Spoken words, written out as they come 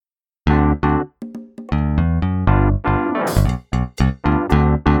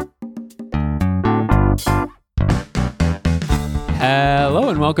Hello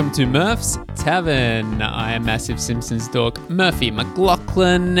and welcome to Murph's Tavern. I am massive Simpsons dork Murphy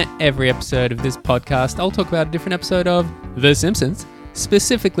McLaughlin. Every episode of this podcast, I'll talk about a different episode of The Simpsons,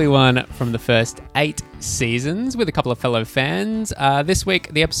 specifically one from the first 8 seasons with a couple of fellow fans. This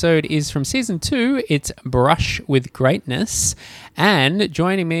week, the episode is from season 2. It's Brush with Greatness. And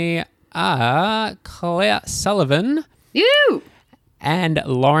joining me are Claire Sullivan. You! And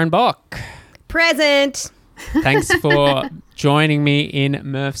Lauren Bock. Present. Thanks for joining me in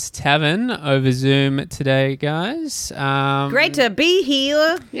Murph's Tavern over Zoom today, guys. Great to be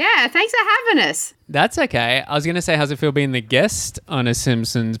here. Yeah, thanks for having us. That's okay. I was going to say, how's it feel being the guest on a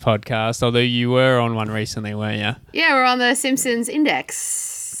Simpsons podcast? Although you were on one recently, weren't you? Yeah, we're on the Simpsons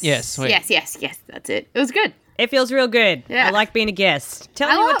Index. Yes, sweet. Yes, that's it. It was good. It feels real good. Yeah. I like being a guest. Tell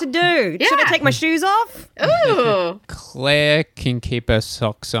me what to do. Yeah. Should I take my shoes off? Ooh. Claire can keep her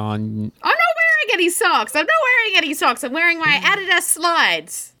socks on. I'm not wearing any socks. I'm wearing my Adidas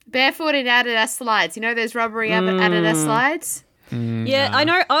slides. Barefooted Adidas slides. You know those rubbery Adidas slides? Yeah, I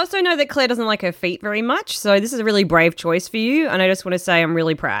know. I also know that Claire doesn't like her feet very much, so this is a really brave choice for you, and I just want to say I'm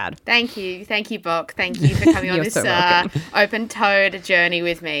really proud. Thank you, Bock. Thank you for coming on You're this so welcome. open-toed journey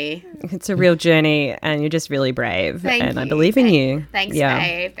with me. It's a real journey, and you're just really brave, Thank you. I believe in you. Thanks, Yeah.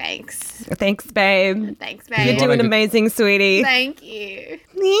 babe. Thanks, Thanks, babe. You're What doing a- amazing, sweetie. Thank you.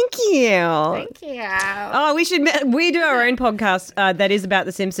 Thank you. Thank you. Oh, we do our own podcast that is about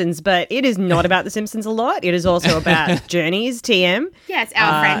The Simpsons, but it is not about The Simpsons a lot. It is also about journeys, TM. Yes,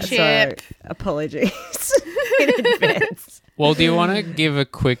 our friendship. So, apologies in advance. Well, do you want to give a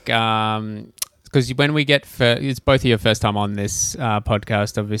quick... because when we get... it's both of your first time on this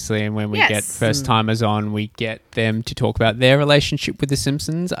podcast, obviously, and when we get first-timers on, we get them to talk about their relationship with The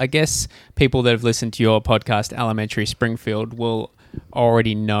Simpsons. I guess people that have listened to your podcast, Elementary Springfield, will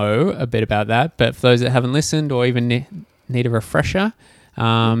already know a bit about that. But for those that haven't listened or even need a refresher,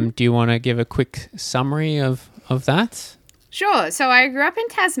 do you want to give a quick summary of that? Sure. So I grew up in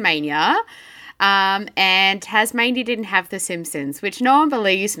Tasmania, and Tasmania didn't have The Simpsons, which no one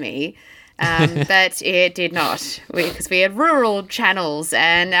believes me. But it did not, because we had rural channels,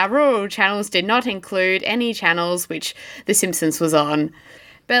 and our rural channels did not include any channels which The Simpsons was on.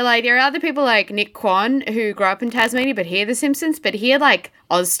 But, like, there are other people like Nick Kwan who grew up in Tasmania but hear The Simpsons, but he had, like,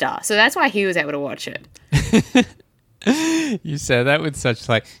 Ozstar, so that's why he was able to watch it. You said that with such,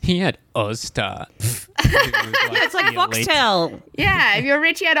 like, he had Ozstar. It's like Foxtel. Yeah, if you're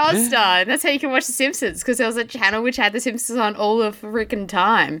rich, you had Ozstar, and that's how you can watch The Simpsons, because there was a channel which had The Simpsons on all the freaking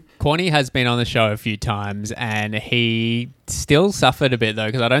time. Corny has been on the show a few times, and he still suffered a bit, though,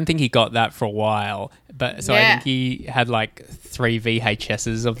 because I don't think he got that for a while. But so I think he had like 3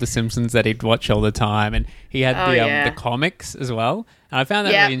 VHSs of The Simpsons that he'd watch all the time, and he had the comics as well. And I found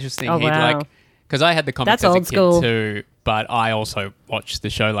that really interesting. Oh, He'd wow. like, because I had the comics That's as a old kid school. too, but I also watched the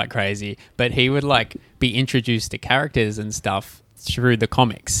show like crazy. But he would like be introduced to characters and stuff through the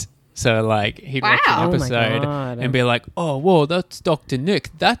comics. So like he'd watch an Wow. Oh my episode God. and be like, "Oh, whoa, that's Dr. Nick.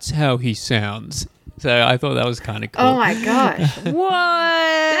 That's how he sounds." So I thought that was kind of cool. Oh, my gosh. What?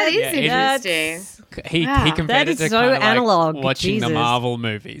 That is Yeah, interesting. He Wow. compared That it is to so kind of analog. like watching the Jesus. Marvel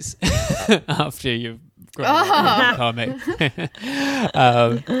movies after you've grown up with the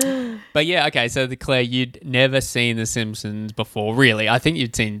comic. But yeah, okay. So Claire, you'd never seen The Simpsons before, really. I think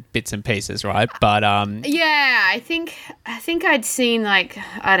you'd seen bits and pieces, right? But Yeah, I think I'd seen, like,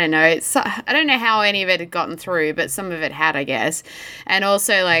 I don't know. I don't know how any of it had gotten through, but some of it had, I guess. And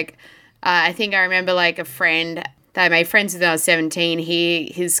also, like, I think I remember, like, a friend that I made friends with when I was 17.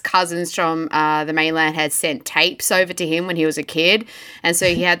 His cousins from the mainland had sent tapes over to him when he was a kid, and so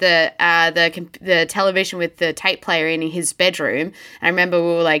he had the television with the tape player in his bedroom. And I remember we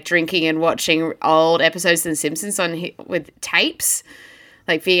were, like, drinking and watching old episodes of The Simpsons with tapes,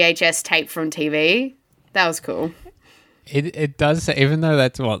 like VHS tape from TV. That was cool. it does, even though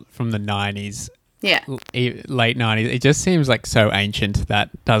that's from the 90s, Yeah. late 90s, it just seems like so ancient,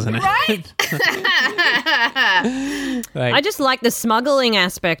 that, doesn't it? Right? Like, I just like the smuggling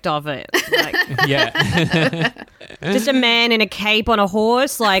aspect of it. Like, yeah. just a man in a cape on a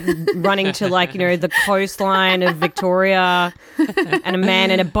horse, like running to, like, you know, the coastline of Victoria, and a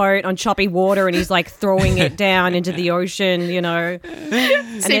man in a boat on choppy water, and he's like throwing it down into the ocean, you know.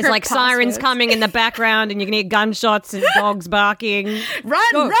 And there's like sirens coming in the background, and you can hear gunshots and dogs barking. Run,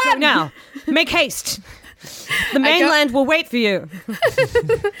 Go run! now, make haste. The mainland will wait for you.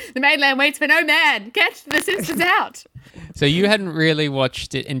 The mainland waits for no man. Get The Simpsons out. So you hadn't really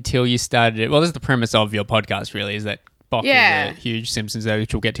watched it until you started it. Well, this is the premise of your podcast, really, is that Bock is a huge Simpsons,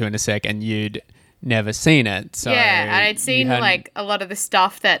 which we'll get to in a sec, and you'd never seen it. So yeah, and I'd seen you hadn't- like a lot of the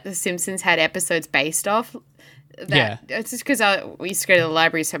stuff that The Simpsons had episodes based off, It's just because we used to go to the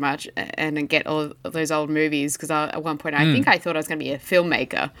library so much and get all of those old movies. Because at one point, I think I thought I was going to be a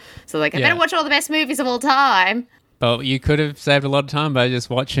filmmaker. So I better watch all the best movies of all time. But you could have saved a lot of time by just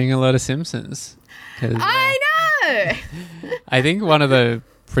watching a lot of Simpsons. I know. I think one of the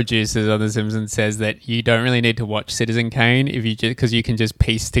producers on The Simpsons says that you don't really need to watch Citizen Kane because you can just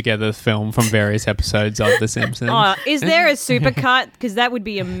piece together the film from various episodes of The Simpsons. Oh, is there a supercut? Because that would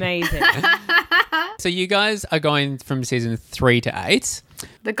be amazing. So you guys are going from season 3 to 8.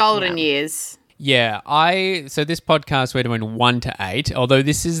 The golden years. Yeah, so this podcast we're doing 1 to 8. Although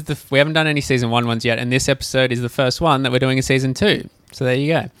we haven't done any season 1 ones yet, and this episode is the first one that we're doing a season 2. So there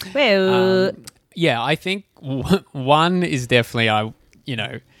you go. Well, yeah, I think 1 is definitely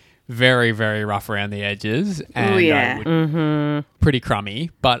very, very rough around the edges and pretty crummy.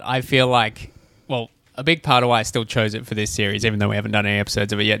 But I feel like, a big part of why I still chose it for this series, even though we haven't done any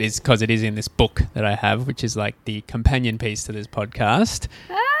episodes of it yet, is because it is in this book that I have, which is like the companion piece to this podcast.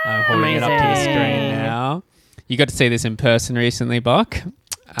 I'm holding it up to the screen now. You got to see this in person recently, Buck.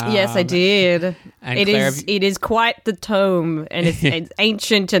 Yes, I did. And it is quite the tome, and it's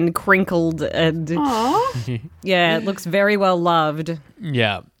ancient and crinkled, and yeah, it looks very well loved.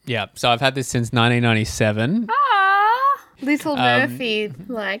 Yeah. So I've had this since 1997. Little Murphy,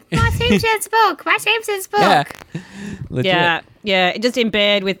 my Simpsons book. Yeah. Yeah, just in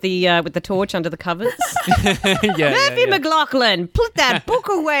bed with the torch under the covers. Murphy McLaughlin, put that book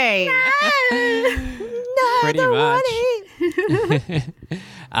away. No, pretty much.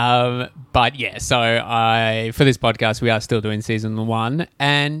 But yeah, so for this podcast we are still doing season 1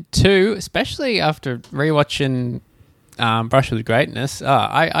 and 2, especially after rewatching Brush with Greatness.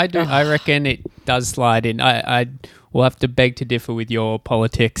 I reckon it does slide in. I will have to beg to differ with your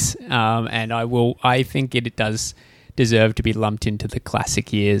politics, and I think it does deserve to be lumped into the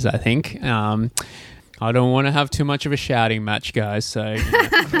classic years. I think. I don't want to have too much of a shouting match, guys. So.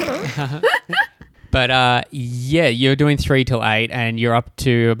 But you're doing 3 till 8, and you're up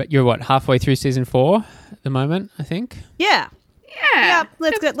to halfway through season 4 at the moment, I think. Yeah.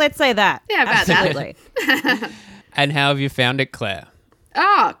 Let's say that. Yeah, about absolutely. And how have you found it, Claire?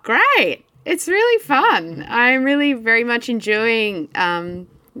 Oh, great! It's really fun. I'm really very much enjoying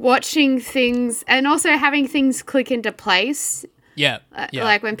watching things and also having things click into place. Yeah.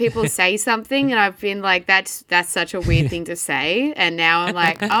 Like when people say something, and I've been like, "That's such a weird thing to say," and now I'm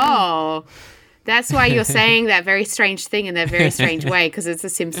like, "Oh." That's why you're saying that very strange thing in that very strange way, because it's a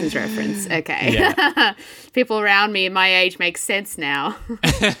Simpsons reference. Okay. Yeah. People around me in my age make sense now.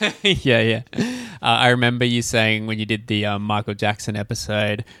 Yeah. I remember you saying when you did the Michael Jackson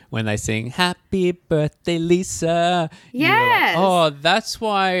episode when they sing "Happy Birthday, Lisa." Yes. Like, oh, that's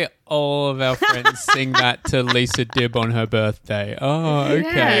why all of our friends sing that to Lisa Dibb on her birthday. Oh,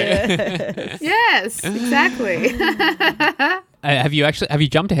 okay. Yeah. Yes, exactly. Have you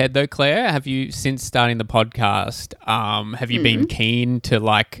jumped ahead though, Claire? Have you, since starting the podcast, have you been keen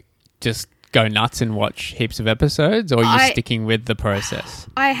to just go nuts and watch heaps of episodes, or are you sticking with the process?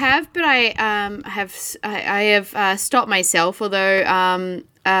 I have, but I have stopped myself. Although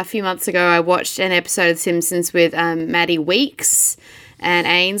a few months ago I watched an episode of Simpsons with Maddie Weeks and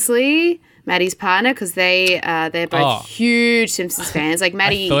Ainsley, Maddie's partner, because they're both huge Simpsons fans. Like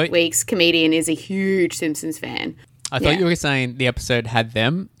Maddie Weeks, comedian, is a huge Simpsons fan. I thought you were saying the episode had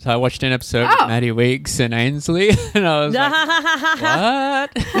them. So I watched an episode with Maddie Weeks and Ainsley, and I was like, what?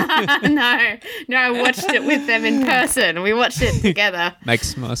 No, I watched it with them in person. We watched it together.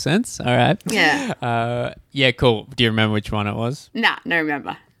 Makes more sense. All right. Yeah. Yeah, cool. Do you remember which one it was? Nah, no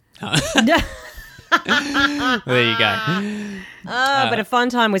remember. There you go. But a fun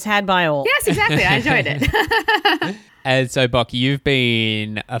time was had by all. Yes, exactly. I enjoyed it. And so, Buck, you've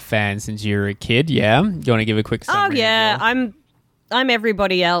been a fan since you were a kid, yeah? Do you want to give a quick summary? Oh, yeah. I'm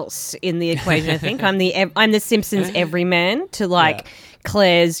everybody else in the equation, I think. I'm the Simpsons everyman to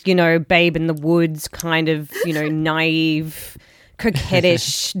Claire's, Babe in the Woods kind of, naive,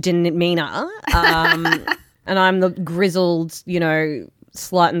 coquettish demeanor. And I'm the grizzled,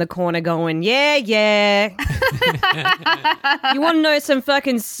 slut in the corner going, yeah. You want to know some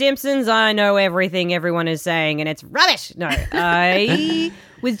fucking Simpsons? I know everything everyone is saying, and it's rubbish. No, I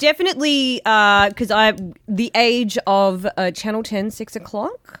was definitely, because the age of Channel 10, 6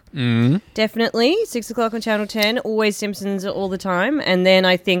 o'clock. Definitely, 6 o'clock on Channel 10, always Simpsons all the time. And then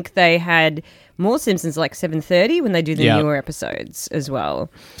I think they had more Simpsons like 7:30 when they do the newer episodes as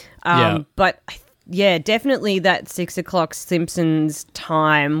well. But yeah, definitely that 6 o'clock Simpsons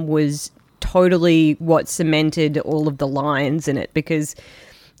time was totally what cemented all of the lines in it, because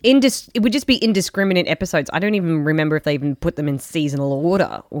it would just be indiscriminate episodes. I don't even remember if they even put them in seasonal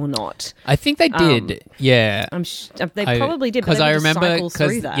order or not. I think they did. Yeah, they probably did. Because I remember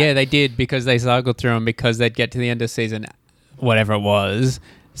because they did because they cycled through them because they'd get to the end of season, whatever it was,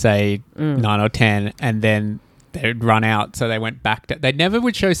 say 9 or 10, and then they'd run out. So they went back to. They never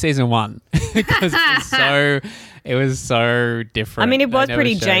would show season 1 because it was so different. I mean, it was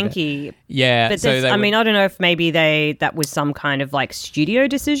pretty janky. Yeah. But I don't know if maybe that was some kind of like studio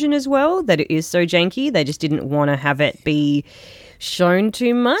decision as well, that it is so janky. They just didn't want to have it be shown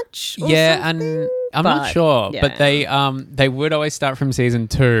too much. Yeah, and I'm not sure. Yeah. But they would always start from season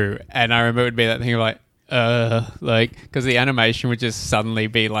 2. And I remember it would be that thing of like, because the animation would just suddenly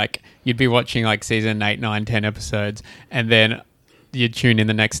be like, you'd be watching like season 8, 9, 10 episodes, and then you'd tune in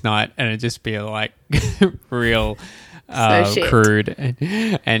the next night and it'd just be like real crude,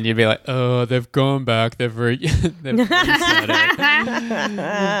 and you'd be like, oh, they've gone back, they've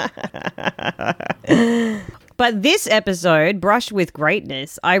But this episode, Brush with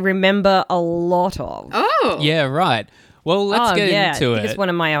Greatness, I remember a lot of. Oh. Yeah, right. Well, let's get into it. It's one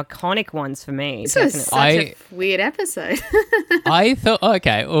of my iconic ones for me. This is such a weird episode. I thought,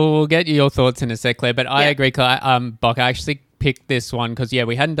 okay, well, we'll get your thoughts in a sec, Claire, but I agree, Claire. Bok, I actually picked this one because,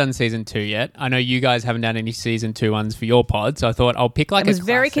 we hadn't done season 2 yet. I know you guys haven't done any season 2 ones for your pod, so I thought I'll pick like a classic. It was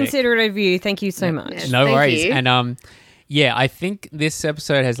very considerate of you. Thank you so much. Yes, no worries. You. And I think this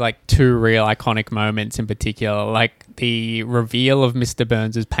episode has like 2 real iconic moments in particular, like the reveal of Mr.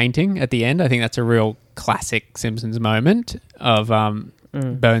 Burns' painting at the end. I think that's a real classic Simpsons moment of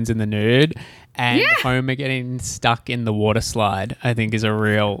Burns in the nude, and Homer getting stuck in the water slide, I think is a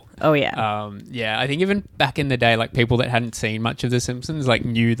real... Oh, yeah. I think even back in the day, like people that hadn't seen much of The Simpsons like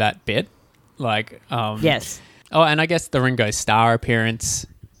knew that bit. Like, yes. Oh, and I guess the Ringo Starr appearance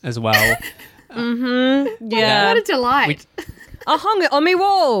as well. Yeah. What a delight. I hung it on my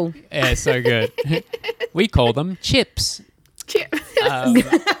wall. Yeah, so good. We call them chips. Chip. So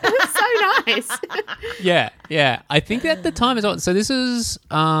nice. Yeah. I think at the time as well. So this is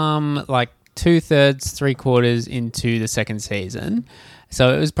like 2/3, 3/4 into the second season.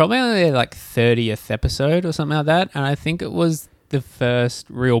 So it was probably only their like 30th episode or something like that. And I think it was the first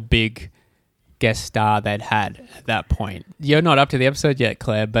real big guest star they'd had at that point. You're not up to the episode yet,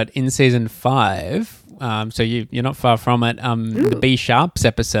 Claire, but in season 5, so you're not far from it, the B Sharps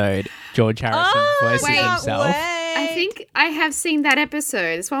episode, George Harrison voices himself. I think I have seen that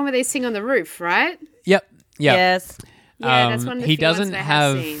episode. It's one where they sing on the roof, right? Yep. Yes. Yeah, that's one of the he few ones doesn't that I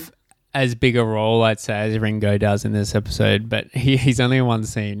have have seen. as big a role, I'd say, as Ringo does in this episode, but he's only in one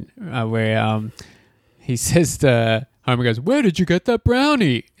scene where he says to Homer, goes, "Where did you get that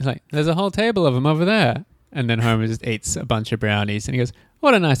brownie?" He's like, "There's a whole table of them over there." And then Homer just eats a bunch of brownies and he goes,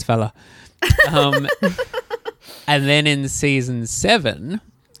 "What a nice fella." And then in season 7,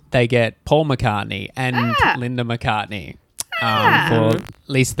 they get Paul McCartney and Linda McCartney for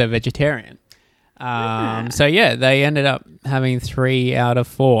Lisa the Vegetarian. So they ended up having 3 out of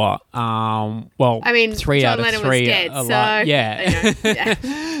 4. Well, I mean, 3 John out of Lennon 3 was dead, a so, lot. Yeah. yeah.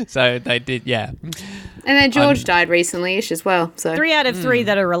 So they did, yeah. And then George died recently-ish as well. So 3 out of 3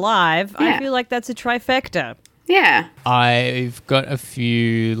 that are alive. Yeah. I feel like that's a trifecta. Yeah. I've got a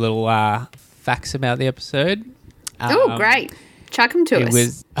few little facts about the episode. Oh, great. Chuck them to us. It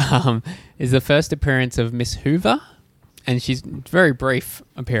was is the first appearance of Miss Hoover, and she's very brief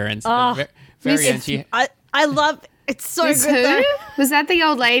appearance. I love it's so Miss good. Who? Was that the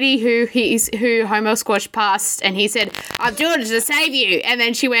old lady who Homo squashed past and he said, "I'm doing it to save you," and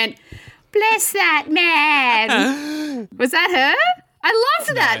then she went, "Bless that man." Was that her? I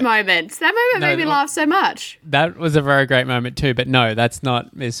loved that moment. That moment made me laugh so much. That was a very great moment too, but no, that's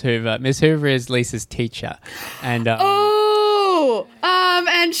not Miss Hoover. Miss Hoover is Lisa's teacher. And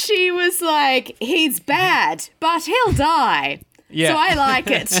and she was like, "He's bad, but he'll die." Yeah. So I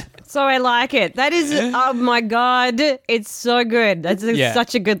like it. That is, oh my God, it's so good. That's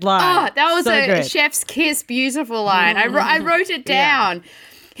such a good line. Oh, that was so good. chef's kiss, beautiful line. I wrote it down. Yeah.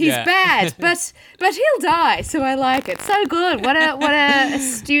 He's bad, but he'll die. So I like it. So good. What a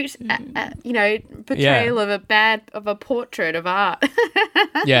astute, portrayal of a portrait of art.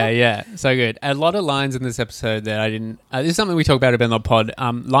 Yeah. So good. A lot of lines in this episode that I didn't. This is something we talk about a bit on the pod.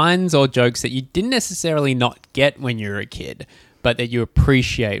 Lines or jokes that you didn't necessarily not get when you were a kid, but that you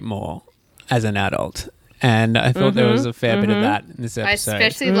appreciate more as an adult. And I thought there was a fair bit of that in this episode. I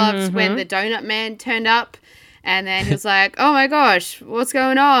especially loved when the Donut Man turned up. And then he was like, "Oh my gosh, what's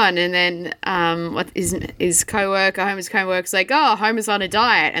going on?" And then his co-worker, Homer's co-worker's like, "Oh, Homer's on a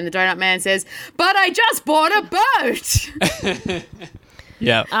diet." And the Donut Man says, "But I just bought a boat."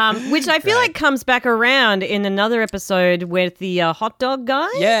 Yeah. Which I feel like comes back around in another episode with the hot dog guy.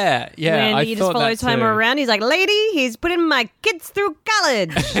 Yeah. When he just follows Homer around. He's like, lady, he's putting my kids through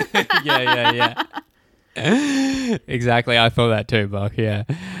college. Yeah. Exactly. I thought that too, Buck. Yeah.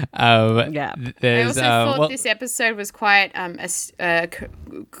 I also thought this episode was quite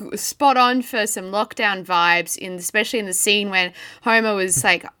spot on for some lockdown vibes, especially in the scene when Homer was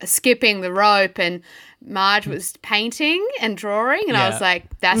like skipping the rope and Marge was painting and drawing, and I was like,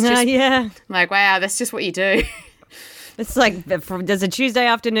 "That's just I'm like, wow, that's just what you do." It's like there's a Tuesday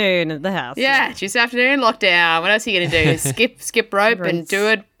afternoon at the house. Yeah, Tuesday afternoon lockdown. What else are you gonna do? skip rope and do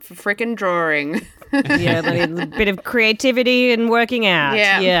it for freaking drawing. A bit of creativity and working out.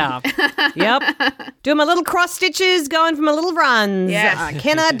 Yeah. Yep. Doing my little cross stitches, going for my little runs. Yes. I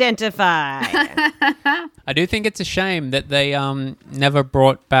can identify. I do think it's a shame that they never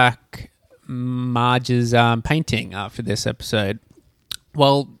brought back Marge's painting after this episode.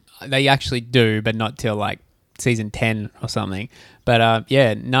 Well, they actually do, but not till like season 10 or something. But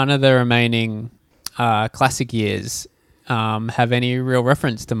none of the remaining classic years have any real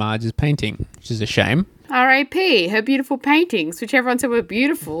reference to Marge's painting, which is a shame. R.I.P. Her beautiful paintings, which everyone said were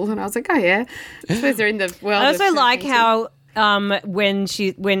beautiful, and I was like, oh yeah, I suppose they're in the world. I also like painting. how when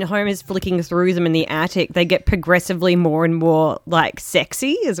Homer's flicking through them in the attic, they get progressively more and more like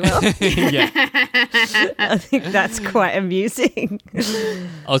sexy as well. Yeah. I think that's quite amusing.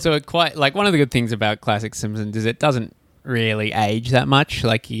 Also, quite like one of the good things about classic Simpsons is it doesn't really age that much.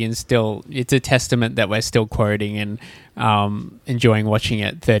 Like you can still, it's a testament that we're still quoting and enjoying watching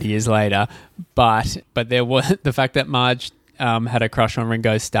it 30 years later. But there was the fact that Marge had a crush on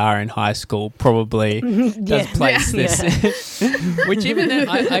Ringo Starr in high school probably does place this. Which even then,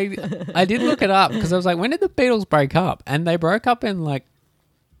 I did look it up because I was like, when did the Beatles break up? And they broke up in like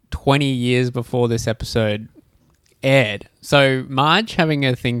 20 years before this episode aired. So Marge having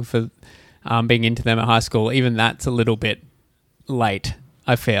a thing for being into them at high school, even that's a little bit late,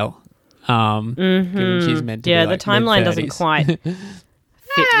 I feel. Given she's meant to be the timeline doesn't quite fit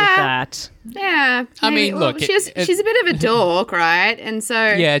with that. Yeah. I mean, look, she's a bit of a dork, right? And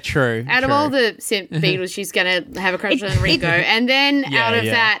so yeah, true. Out of all the Beatles, she's going to have a crush on Ringo, and then out of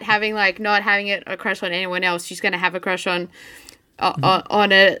that, having like not having a crush on anyone else, she's going to have a crush on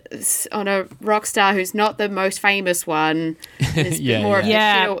a rock star who's not the most famous one. That's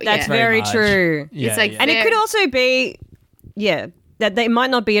very true. Yeah, it's like, and it could also be, that they might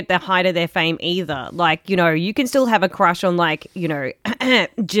not be at the height of their fame either. Like, you can still have a crush on, like,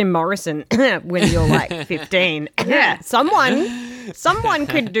 Jim Morrison when you're like 15. Yeah, someone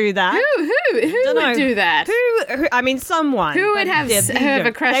could do that. Who would do that? Who? I mean, someone. Who would have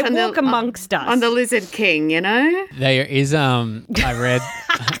a crush on walk amongst us on the Lizard King? There is I read.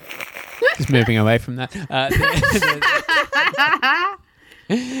 Just moving away from that.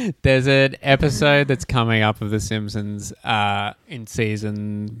 There's an episode that's coming up of The Simpsons in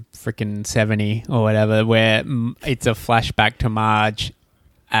season freaking 70 or whatever, where it's a flashback to Marge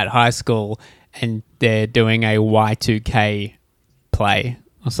at high school, and they're doing a Y2K play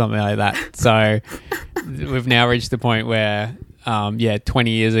or something like that. So we've now reached the point where, 20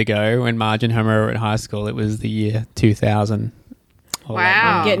 years ago when Marge and Homer were at high school, it was the year 2000.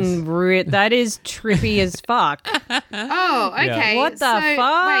 Wow. I'm getting that is trippy as fuck. Oh, okay. Yeah. What the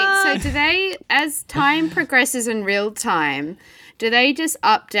fuck? Wait, so do they, as time progresses in real time, do they just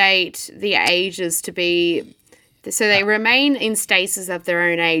update the ages to be, so they remain in stasis of their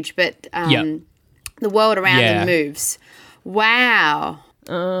own age, but the world around them moves? Wow.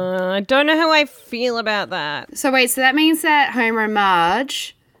 I don't know how I feel about that. So wait, so that means that Homer and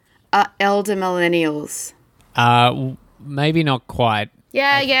Marge are elder millennials. Maybe not quite.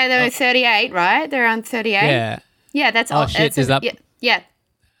 Yeah, they're 38, right? They're on 38. Yeah. Yeah, that's all. Oh, shit, is that... Yeah.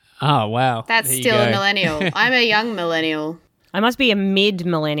 Oh, wow. That's still a millennial. I'm a young millennial. I must be a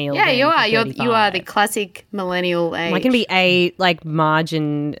mid-millennial. Yeah, you are. You are the classic millennial age. I can be Marge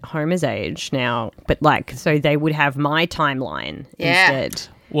and Homer's age now, but so they would have my timeline instead.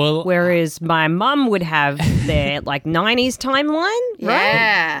 Well, whereas my mum would have their 90s timeline, right?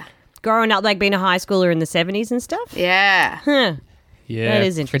 Yeah. Growing up, being a high schooler in the 70s and stuff. Yeah. Huh. Yeah, that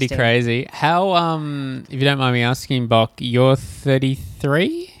is interesting. Pretty crazy. How, if you don't mind me asking, Bok, you're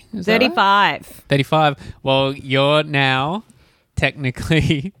 33? 35. Right? 35. Well, you're now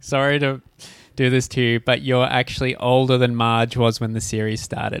technically, sorry to do this to you, but you're actually older than Marge was when the series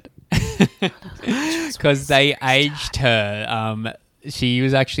started. Because they aged her. She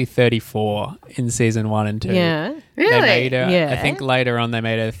was actually 34 in season 1 and 2. Yeah. Really? They made her, yeah. I think later on they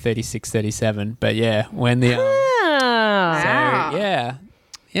made her 36, 37. But yeah, when the... Wow. So,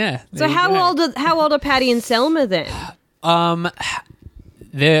 yeah. So how old are Patty and Selma then?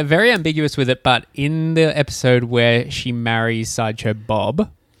 they're very ambiguous with it, but in the episode where she marries Sideshow Bob,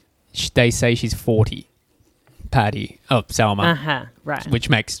 they say she's 40. Patty. Oh, Selma. Right. Which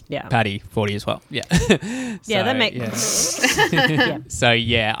makes Patty 40 as well. Yeah. Yeah, that makes... Yeah. So,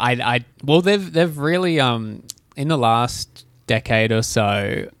 yeah, well, they've really, in the last decade or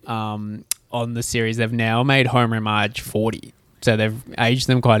so, on the series, they've now made Homer and Marge 40. So they've aged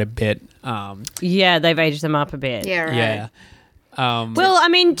them quite a bit. Yeah, they've aged them up a bit. Yeah, right. Yeah. Well, I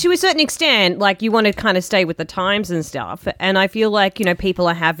mean, to a certain extent, like, you want to kind of stay with the times and stuff. And I feel like, you know, people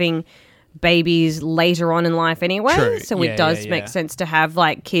are having babies later on in life anyway. True. So Yeah, it does yeah. make sense to have,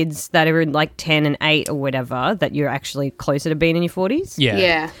 like, kids that are in, like, 10 and 8 or whatever, that you're actually closer to being in your 40s. Yeah.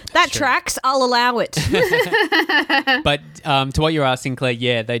 Yeah. That tracks. I'll allow it. But to what you're asking, Claire,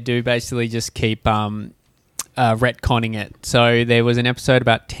 yeah, they do basically just keep retconning it. So there was an episode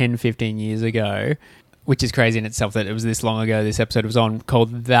about 10, 15 years ago, which is crazy in itself that it was this long ago this episode was on,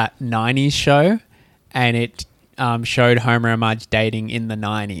 called That 90s Show, and it showed Homer and Marge dating in the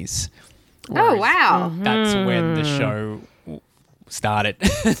 90s. Oh, wow. That's when the show started.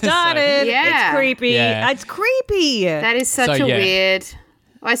 Yeah. It's creepy. Yeah. It's creepy. That is such So, a yeah. weird...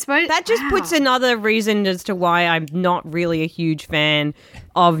 I suppose... That just puts another reason as to why I'm not really a huge fan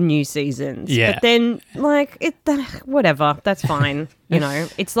of new seasons. Yeah. But then, like, whatever. That's fine. You know,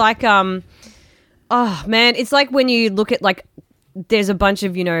 it's like, oh man, it's like when you look at, like, there's a bunch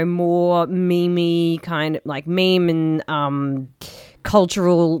of, you know, more meme-y kind of, like, meme and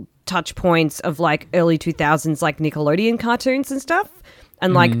cultural touch points of, like, early 2000s, like, Nickelodeon cartoons and stuff.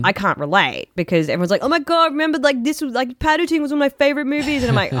 And, like, I can't relate because everyone's like, oh, my God, remember, like, this was, like, Paddington was one of my favorite movies.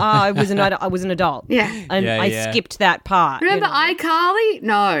 And I'm like, I was an adult. Yeah. And Yeah, I yeah. skipped that part. Remember you know? iCarly?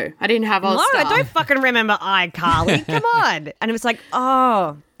 No, I didn't have all No, stuff. I don't fucking remember iCarly. Come on. And it was like,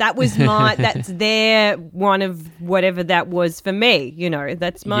 oh, that's their one of whatever that was for me. You know,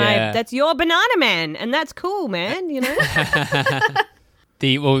 that's that's your Banana Man. And that's cool, man, you know?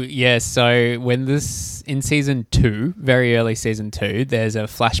 So when this, in season 2, very early season 2, there's a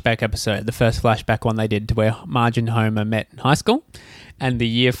flashback episode, the first flashback one they did to where Marge and Homer met in high school. And the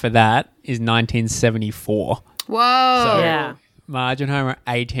year for that is 1974. Whoa. So Yeah. Marge and Homer are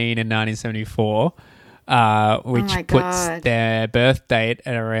 18 in 1974, which my puts God. their birth date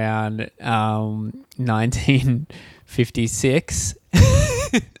at around 1956.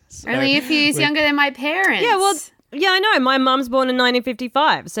 Only a few years younger than my parents. Yeah, well, yeah, I know. My mum's born in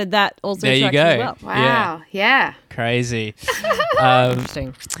 1955. So that also There you tracks as go. well. Wow. Yeah. Crazy.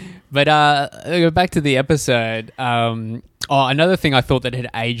 Interesting. But go back to the episode. Another thing I thought that had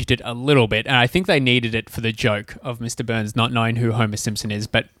aged it a little bit, and I think they needed it for the joke of Mr. Burns not knowing who Homer Simpson is,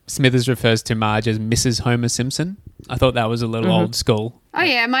 but Smithers refers to Marge as Mrs. Homer Simpson. I thought that was a little old school. Oh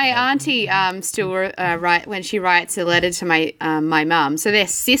yeah, my auntie still write when she writes a letter to my my mum. So they're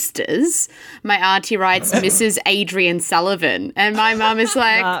sisters. My auntie writes Mrs. Adrian Sullivan, and my mum is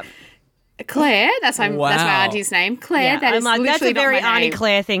like Claire. That's my auntie's name. Claire. Yeah, That is I'm like, literally that's a very not my Auntie name.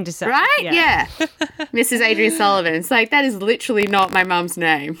 Claire thing to say. Right? Yeah. Mrs. Adrian Sullivan. It's like that is literally not my mum's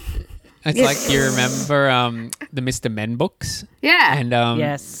name. It's like you remember the Mr. Men books? Yeah. And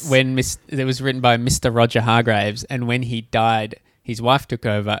Yes. when it was written by Mr. Roger Hargraves, and when he died, his wife took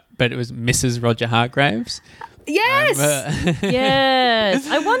over, but it was Mrs. Roger Hargraves. yes. Yes.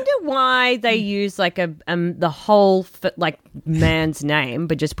 I wonder why they use like the whole like man's name,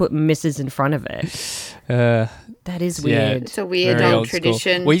 but just put Mrs. in front of it. That is weird. It's a weird Very old school.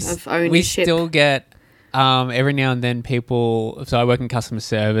 tradition of ownership. We still get every now and then people. So I work in customer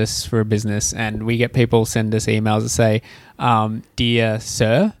service for a business, and we get people send us emails that say, "Dear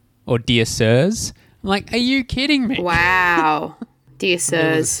Sir" or "Dear Sirs." I'm like, are you kidding me? Wow. Dear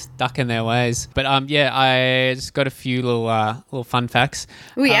They're sirs. stuck in their ways. But I just got a few little fun facts.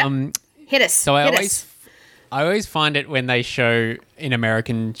 Oh, yeah. Hit us. So Hit I us. always find it when they show in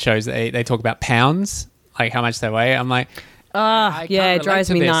American shows they talk about pounds, like how much they weigh. I'm like, I yeah, can't it drives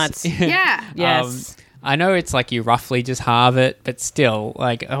relate me to nuts. this. Yeah. Yes. I know it's like you roughly just halve it, but still,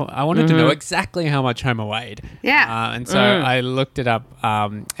 like I wanted to know exactly how much Homer weighed. Yeah. And so I looked it up,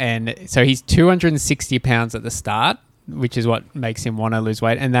 and so he's 260 pounds at the start, which is what makes him want to lose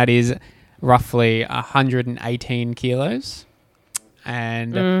weight, and that is roughly 118 kilos.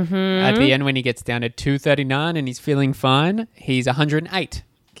 And at the end, when he gets down to 239 and he's feeling fine, he's 108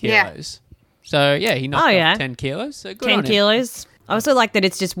 kilos. So yeah, he knocked off 10 kilos. So good 10 on him. kilos. I also like that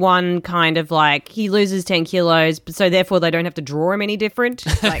it's just one kind of like he loses 10 kilos, but so therefore they don't have to draw him any different.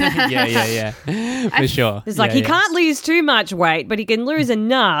 Like, Yeah. For sure. it's like he can't lose too much weight, but he can lose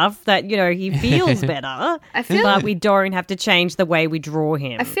enough that, you know, he feels better. But we don't have to change the way we draw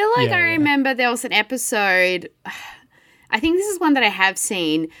him. I feel like Yeah, I yeah. remember there was an episode. I think this is one that I have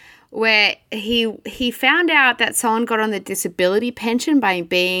seen where he found out that someone got on the disability pension by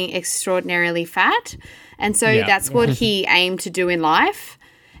being extraordinarily fat. And so that's what he aimed to do in life.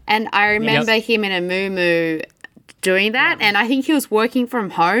 And I remember him in a moo doing that. And I think he was working from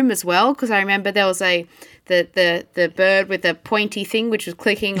home as well, because I remember there was the bird with the pointy thing, which was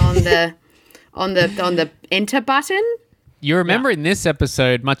clicking on the on the enter button. You remember in this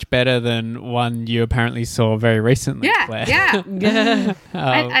episode much better than one you apparently saw very recently, Claire. Yeah.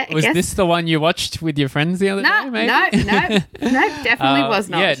 Was this the one you watched with your friends the other day? Maybe? No, definitely was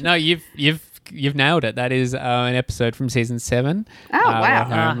not. Yeah, no, you've nailed it. That is an episode from season 7. Oh,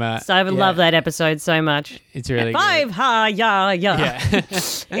 wow. So I would love that episode so much. It's really Five, good. Yeah.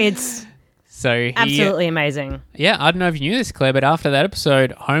 It's absolutely amazing. Yeah, I don't know if you knew this, Claire, but after that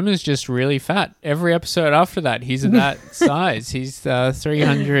episode, Homer's just really fat. Every episode after that, he's that size. He's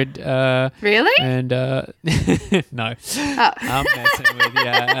 300. Really? And no, I'm messing with you.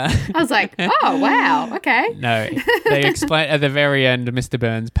 I was like, oh, wow, okay. No, they explain at the very end, Mr.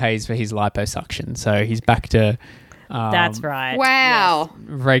 Burns pays for his liposuction, so he's back to that's right. Wow.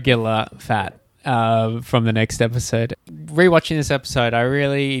 Regular fat. From the next episode. Rewatching this episode, I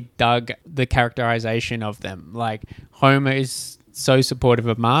really dug the characterization of them. Like, Homer is so supportive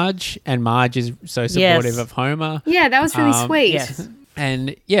of Marge, and Marge is so supportive of Homer. Yeah, that was really sweet. Yes.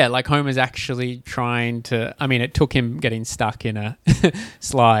 And like Homer's actually trying to, I mean, it took him getting stuck in a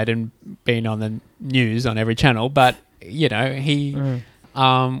slide and being on the news on every channel, but, he,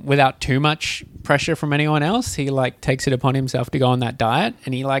 without too much pressure from anyone else, he takes it upon himself to go on that diet,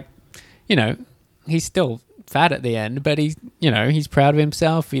 and he he's still fat at the end, but he's proud of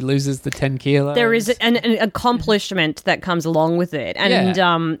himself. He loses the 10 kilos. There is an accomplishment that comes along with it. And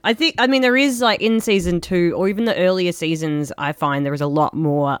there is in season 2 or even the earlier seasons, I find there is a lot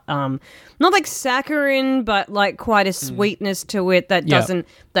more, not like saccharine, but quite a sweetness to it that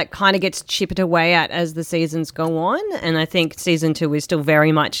that kind of gets chipped away at as the seasons go on. And I think season 2 is still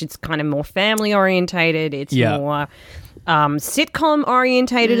very much, it's kind of more family orientated. It's more sitcom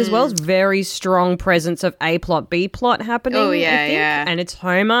orientated as well. It's very strong presence of A plot, B plot happening. Oh, yeah, I think. yeah. And it's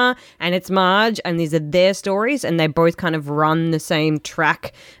Homer and it's Marge, and these are their stories, and they both kind of run the same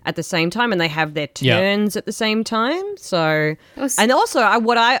track at the same time, and they have their turns at the same time. So, and also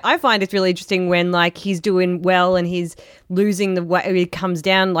what I find is really interesting when he's doing well and he's losing the weight, he comes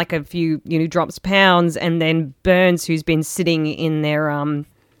down a few, drops pounds, and then Burns, who's been sitting in their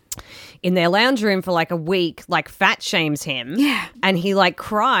lounge room for a week, fat shames him. Yeah. And he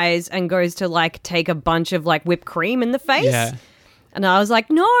cries and goes to take a bunch of whipped cream in the face. Yeah. And I was like,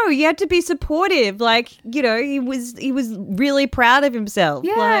 no, you had to be supportive. He was really proud of himself.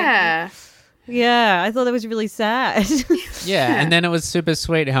 Yeah. Yeah, I thought that was really sad. Yeah, and then it was super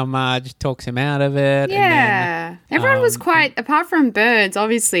sweet how Marge talks him out of it. Yeah. And then, everyone was quite, apart from Burns,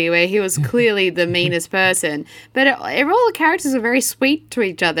 obviously, where he was clearly the meanest person, but all the characters were very sweet to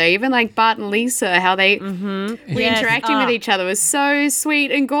each other. Even Bart and Lisa, how they were interacting with each other was so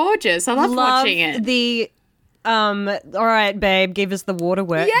sweet and gorgeous. I loved watching it. All right, babe, give us the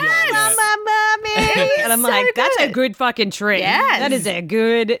waterwork. Yes! Mommy! And I'm like, that's a good fucking trick. Yes. That is a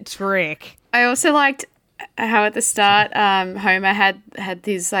good trick. I also liked how at the start Homer had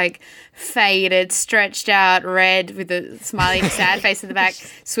these faded, stretched out red with a smiling sad face in the back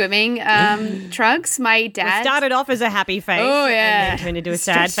swimming trunks. My dad... It started off as a happy face. Oh, yeah. And then turned into a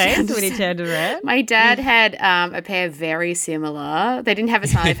sad face when he turned red. My dad had a pair very similar. They didn't have a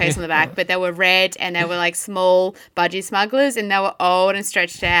smiley face on the back, but they were red and they were small budgie smugglers, and they were old and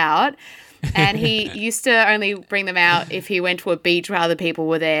stretched out. And he used to only bring them out if he went to a beach where other people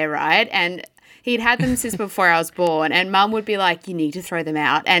were there, right? And he'd had them since before I was born, and Mum would be like, you need to throw them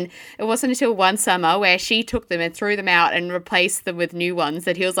out. And it wasn't until one summer where she took them and threw them out and replaced them with new ones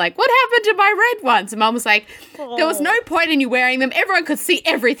that he was like, what happened to my red ones? And Mum was like, there was no point in you wearing them. Everyone could see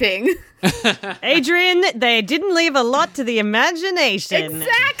everything. Adrian, they didn't leave a lot to the imagination.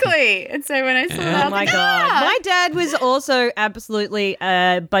 Exactly. And so when I saw that, oh my God. My dad was also absolutely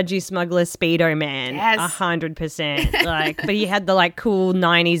a budgie smuggler Speedo man. Yes. 100%. But he had the cool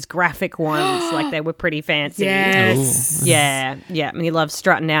 90s graphic ones. They were pretty fancy. Yes. Ooh. Yeah. Yeah. And he loved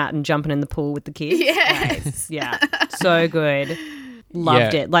strutting out and jumping in the pool with the kids. Yes. Yeah. So good.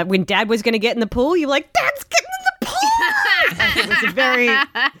 Loved it. When Dad was going to get in the pool, you're like, Dad's getting in the pool! It was a very,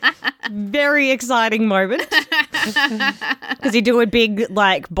 very exciting moment. Because he'd do a big,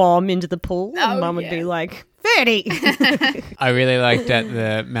 bomb into the pool, and Mum would be like, 30! I really liked at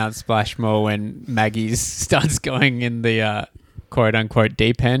the Mount Splashmore when Maggie starts going in the quote unquote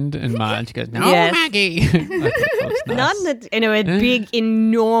deep end, and Marge goes, "No, Yes. Maggie." I thought that was nice. Not in a big,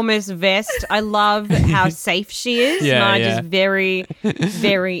 enormous vest. I love how safe she is. Yeah, Marge yeah. is very,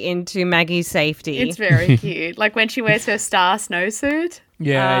 very into Maggie's safety. It's very cute. Like when she wears her star snowsuit.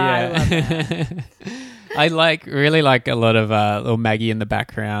 Yeah, I yeah. I really like a lot of little Maggie in the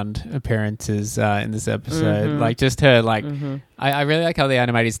background appearances in this episode. Like just her, I really like how the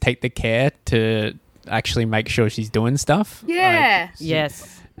animators take the care to actually make sure she's doing stuff. Yeah.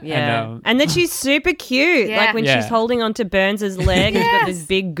 Yes. Yeah. And, And then she's super cute. Yeah. Like when Yeah. she's holding onto Burns' leg, he's got those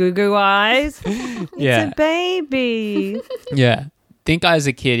big goo-goo eyes. Yeah. It's a baby. Yeah. Think as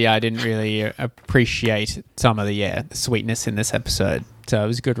a kid, I didn't really appreciate some of the sweetness in this episode. So it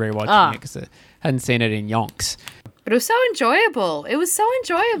was good rewatching it because I hadn't seen it in yonks. But it was so enjoyable. It was so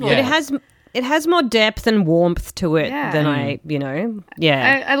enjoyable. Yeah. It has more depth and warmth to it Yeah. than I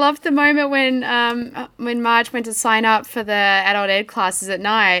loved the moment when Marge went to sign up for the adult ed classes at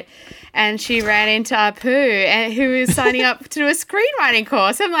night, and she ran into Apu, who was signing up to do a screenwriting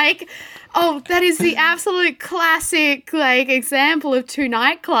course. I'm like, oh, that is the absolute classic example of 2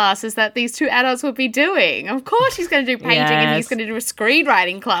 night classes that these 2 adults would be doing. Of course, she's going to do painting and he's Yes. going to do a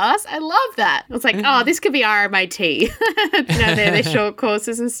screenwriting class. I love that. I was like, oh, this could be RMIT. They're short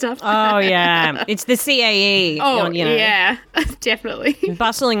courses and stuff. Oh, yeah. It's the CAE. Oh, you know, yeah, definitely.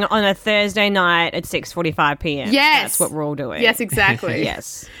 Bustling on a Thursday night at 6:45 p.m. Yes. That's what we're all doing. Yes, exactly.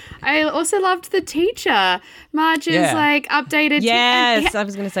 Yes. I also loved the teacher. Marge's updated. Yes, I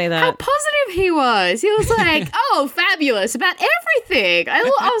was going to say How that. positive he was. He was like, oh, fabulous about everything. I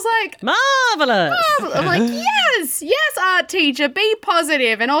was like, Marvelous. I'm like, yes, art teacher, be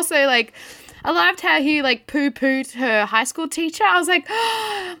positive. And also, I loved how he, poo-pooed her high school teacher. I was like,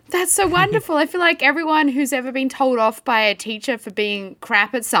 oh, that's so wonderful. I feel like everyone who's ever been told off by a teacher for being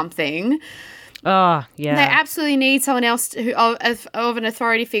crap at something, Oh, yeah. they absolutely need someone else of an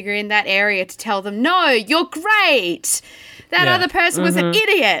authority figure in that area to tell them, no, you're great. That Yeah. other person was an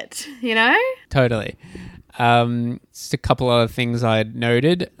idiot, you know? Totally. Just a couple other things I'd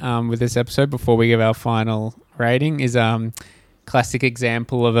noted with this episode before we give our final rating is classic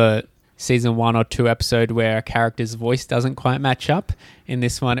example of a season 1 or 2 episode where a character's voice doesn't quite match up. In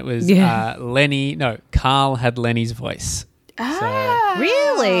this one, it was Carl had Lenny's voice.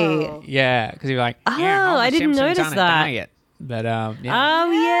 Really? Yeah, because he was like, Oh, yeah, Homer I didn't Simpson's notice on a that. diet. But yeah.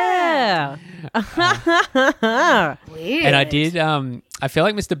 Oh, yeah. Weird. And I did. I feel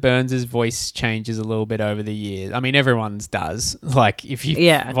like Mr. Burns' voice changes a little bit over the years. I mean, everyone's does. Like, if you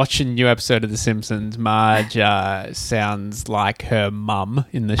watch a new episode of The Simpsons, Marge sounds like her mum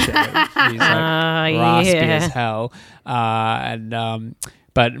in the show. She's raspy as hell.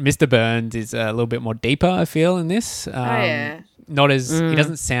 But Mr. Burns is a little bit more deeper, I feel, in this. Not as he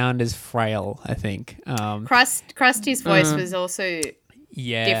doesn't sound as frail, I think. Krusty's voice was also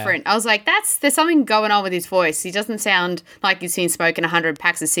different. I was like, there's something going on with his voice. He doesn't sound like you've seen smoking 100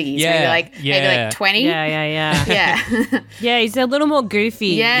 packs of ciggies. Maybe 20. Yeah. Yeah. Yeah, he's a little more goofy.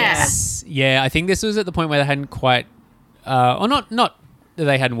 Yes. Yeah, I think this was at the point where they hadn't quite, or not that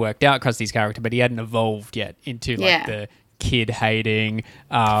they hadn't worked out Krusty's character, but he hadn't evolved yet into the kid hating.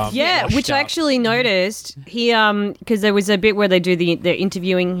 Which I actually noticed. He because there was a bit where they're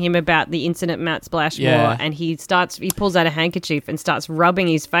interviewing him about the incident at Matt Splashmore, and he pulls out a handkerchief and starts rubbing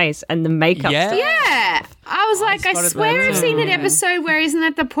his face, and the makeup starts. Yeah. I was like, I swear I've seen an episode where isn't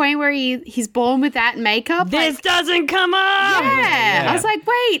that the point where he's born with that makeup? This doesn't come up. Yeah. I was like,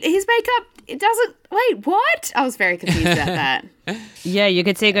 wait, his makeup, it doesn't, wait, what? I was very confused about that. Yeah, you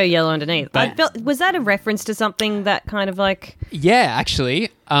could see it go yellow underneath. Was that a reference to something that kind of like... Yeah, actually.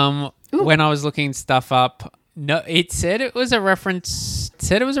 When I was looking stuff up, no, it said it was a reference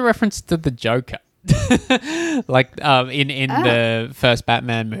to the Joker. In the first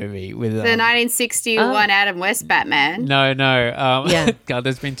Batman movie with The 1961 Adam West Batman. No. God,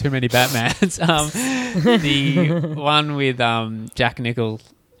 there's been too many Batmans. The one with Jack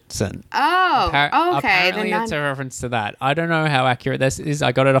Nicholson. Oh, okay. Apparently, it's a reference to that. I don't know how accurate this is.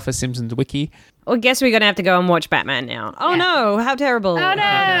 I got it off a Simpsons wiki. Well, I guess we're going to have to go and watch Batman now. Oh, no. How terrible. Oh,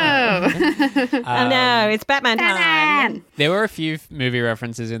 no. Oh, no. It's Batman time. There were a few movie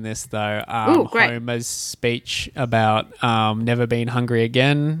references in this, though. Great. Homer's speech about never being hungry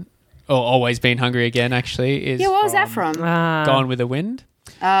again, or always being hungry again, actually, is What was that from? Gone with the Wind.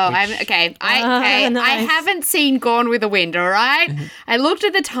 Nice. I haven't seen Gone with the Wind, all right? I looked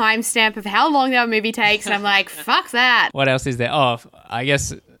at the timestamp of how long that movie takes, and I'm like, fuck that. What else is there? Oh, I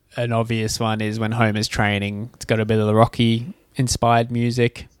guess an obvious one is when Homer's training. It's got a bit of the Rocky-inspired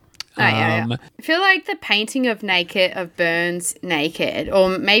music. I feel like the painting of Burns naked,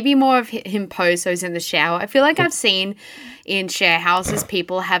 or maybe more of him posed so he's in the shower. I feel like I've seen in share houses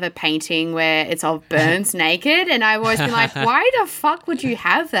people have a painting where it's of Burns naked, and I've always been like, why the fuck would you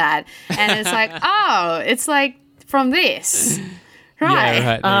have that? And it's like, oh, it's like from this. Right.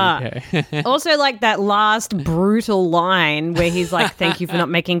 Yeah, right. There you go. Also, like that last brutal line where he's like, "Thank you for not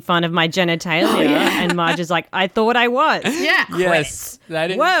making fun of my genitalia," and Marge is like, "I thought I was." Yeah. Yes, that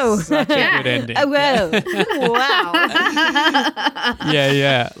is such a good ending. Whoa! Wow.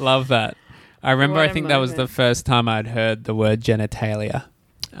 Yeah, love that. I remember. What I think that was the first time I'd heard the word genitalia.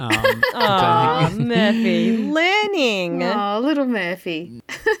 Murphy, learning. Oh, little Murphy.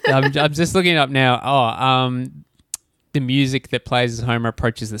 I'm just looking it up now. The music that plays as Homer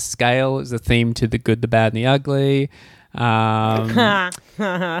approaches the scale is the theme to The Good, the Bad, and the Ugly. Nice.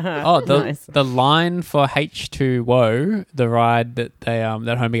 The line for H2O, the ride that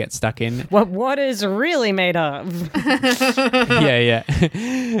that Homer gets stuck in. What is really made of? Yeah.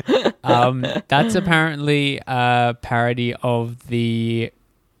 That's apparently a parody of the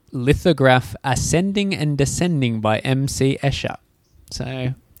lithograph Ascending and Descending by M.C. Escher.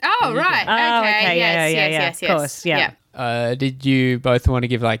 So. Oh, right. Okay. Yes. Of course, yeah. Did you both want to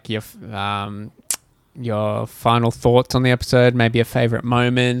give like your final thoughts on the episode, maybe a favorite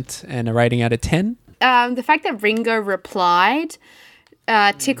moment and a rating out of 10? The fact that Ringo replied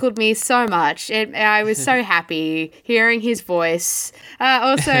tickled me so much. I was so happy hearing his voice.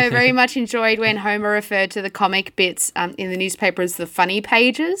 Also, very much enjoyed when Homer referred to the comic bits in the newspaper as the funny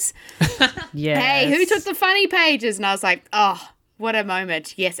pages. Yeah. Hey, who took the funny pages? And I was like, oh, what a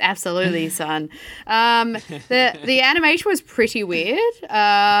moment. Yes, absolutely, son. The animation was pretty weird.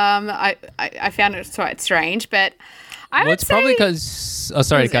 I found it quite strange, but it's probably because... Oh,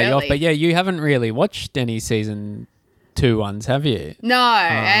 sorry to cut you off, but yeah, you haven't really watched any season 2 ones, have you? No,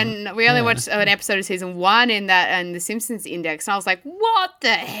 and we only watched an episode of season 1 in that and the Simpsons Index, and I was like, what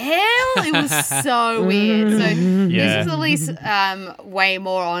the hell? It was so weird. So this is at least way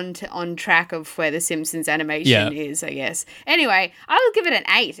more on track of where the Simpsons animation is, I guess. Anyway, I will give it an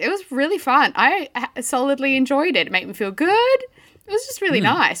 8. It was really fun. I solidly enjoyed it. It made me feel good. It was just really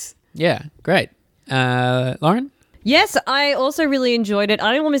nice. Yeah, great. Lauren? Yes, I also really enjoyed it.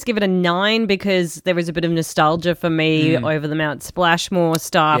 I almost give it a 9 because there was a bit of nostalgia for me over the Mount Splashmore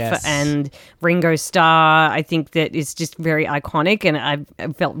stuff and Ringo Starr. I think that is just very iconic, and I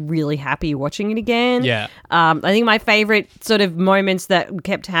felt really happy watching it again. Yeah. I think my favorite sort of moments that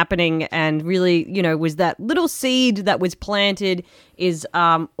kept happening and really, was that little seed that was planted is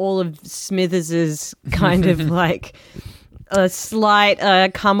all of Smithers's kind of like... slight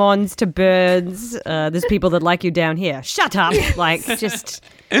come-ons to Burns. There's people that like you down here. Shut up. Like, just...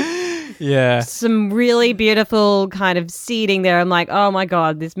 Yeah. Some really beautiful kind of seeding there. I'm like, oh my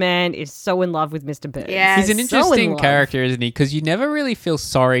God, this man is so in love with Mr. Burns. Yeah, he's an interesting character, isn't he? Because you never really feel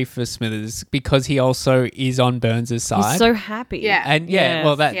sorry for Smithers because he also is on Burns' side. He's so happy. Yeah. And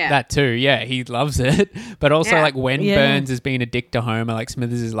that too. Yeah, he loves it. But also like when Burns is being a dick to Homer, like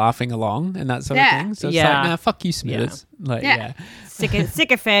Smithers is laughing along and that sort of thing. So it's like, nah, fuck you, Smithers.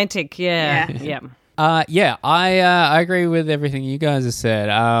 Sycophantic. Yeah. I agree with everything you guys have said.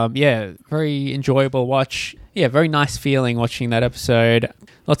 Very enjoyable watch. Yeah, very nice feeling watching that episode.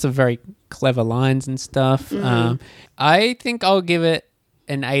 Lots of very clever lines and stuff. I think I'll give it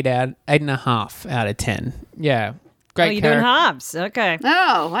an 8.5 out of 10. Yeah. Great you're doing halves. Okay.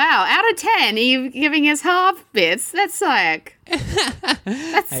 Oh, wow. Out of 10, are you giving us half bits? That's like...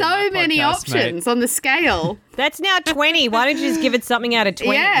 That's so many options on the scale. That's now 20. Why don't you just give it something out of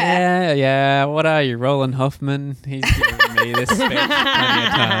 20? Yeah. What are you, Roland Hoffman? He's given me this speech plenty of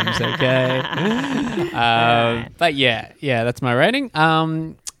times, okay? But yeah, that's my rating.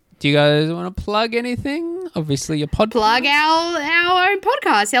 Do you guys want to plug anything? Obviously, your podcast. Plug our own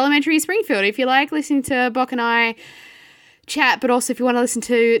podcast, Elementary Springfield. If you like listening to Bock and I chat, but also if you want to listen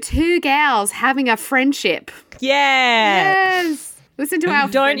to two gals having a friendship. Yeah. Yes. Listen to our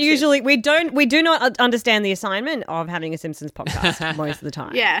friendship. We do not understand the assignment of having a Simpsons podcast most of the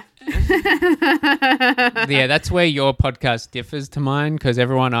time. Yeah. Yeah, that's where your podcast differs to mine, because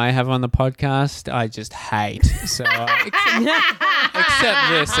everyone I have on the podcast I just hate. So except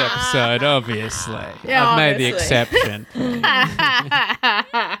this episode, obviously. Yeah, I've made the exception.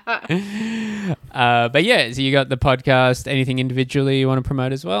 But yeah, so you got the podcast. Anything individually you want to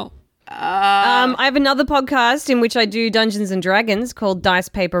promote as well? I have another podcast in which I do Dungeons and Dragons called Dice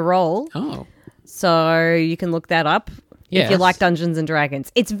Paper Roll. Oh. So you can look that up yes. if you like Dungeons and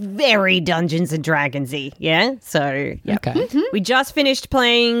Dragons. It's very Dungeons and Dragons-y, yeah? So, yeah. Okay. Mm-hmm. We just finished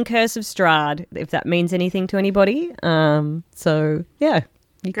playing Curse of Strahd, if that means anything to anybody. So, yeah.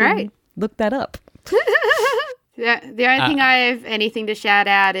 You can Great. look that up. The only thing I have anything to shout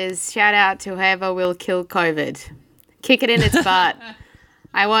out is shout out to whoever will kill COVID. Kick it in its butt.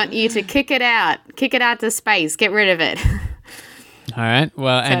 I want you to kick it out to space, get rid of it. All right.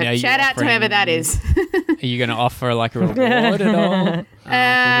 Well, So and shout out to whoever that is. Are you going to offer like a reward at all for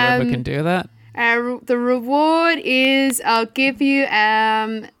whoever can do that? The reward is I'll give you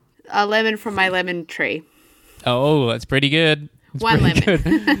a lemon from my lemon tree. Oh, that's pretty good. That's One pretty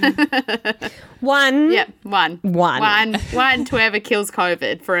lemon. good. One. Yep, one to whoever kills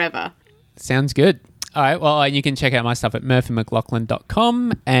COVID forever. Sounds good. All right. Well, you can check out my stuff at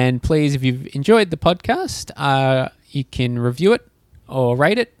murphymclaughlin.com. And please, if you've enjoyed the podcast, you can review it or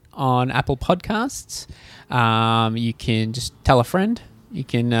rate it on Apple Podcasts. You can just tell a friend. You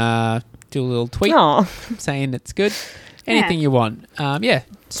can do a little tweet saying it's good. Anything you want.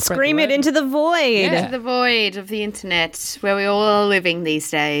 Scream it into the void. Into the void of the internet where we all are living these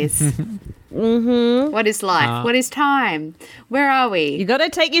days. What is life? What is time? Where are we? You got to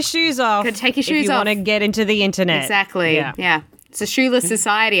take your shoes off. Gotta take your if shoes you off. want to get into the internet. Exactly. Yeah. It's a shoeless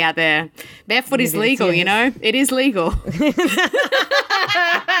society out there. Barefoot is legal, you know? It is legal.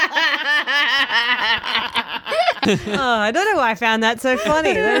 I don't know why I found that so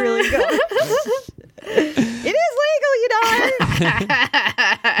funny. That really good. It is legal, you know.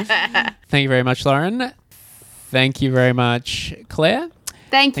 Thank you very much, Lauren. Thank you very much, Claire.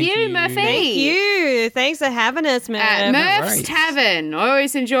 Thank you. you, Murphy. Thank you. Thanks for having us, man. At Murph's worries. Tavern. I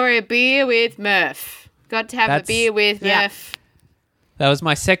always enjoy a beer with Murph. Got to have a beer with Murph. That was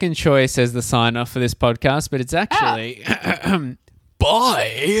my second choice as the sign-off for this podcast, but it's actually...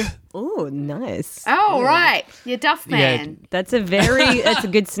 Bye. Oh, nice. Oh, right. You're Duff Man. That's a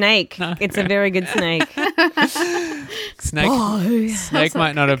good snake. It's a very good snake. Snake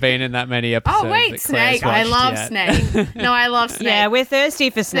might not have been in that many episodes. Oh, wait, that Claire's Snake. I watched love yet. Snake. No, I love Snake. Yeah, we're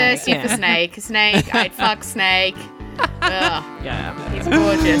thirsty for snake. Thirsty for Snake. Snake. I'd fuck Snake. Ugh. Yeah. He's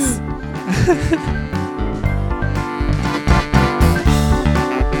gorgeous.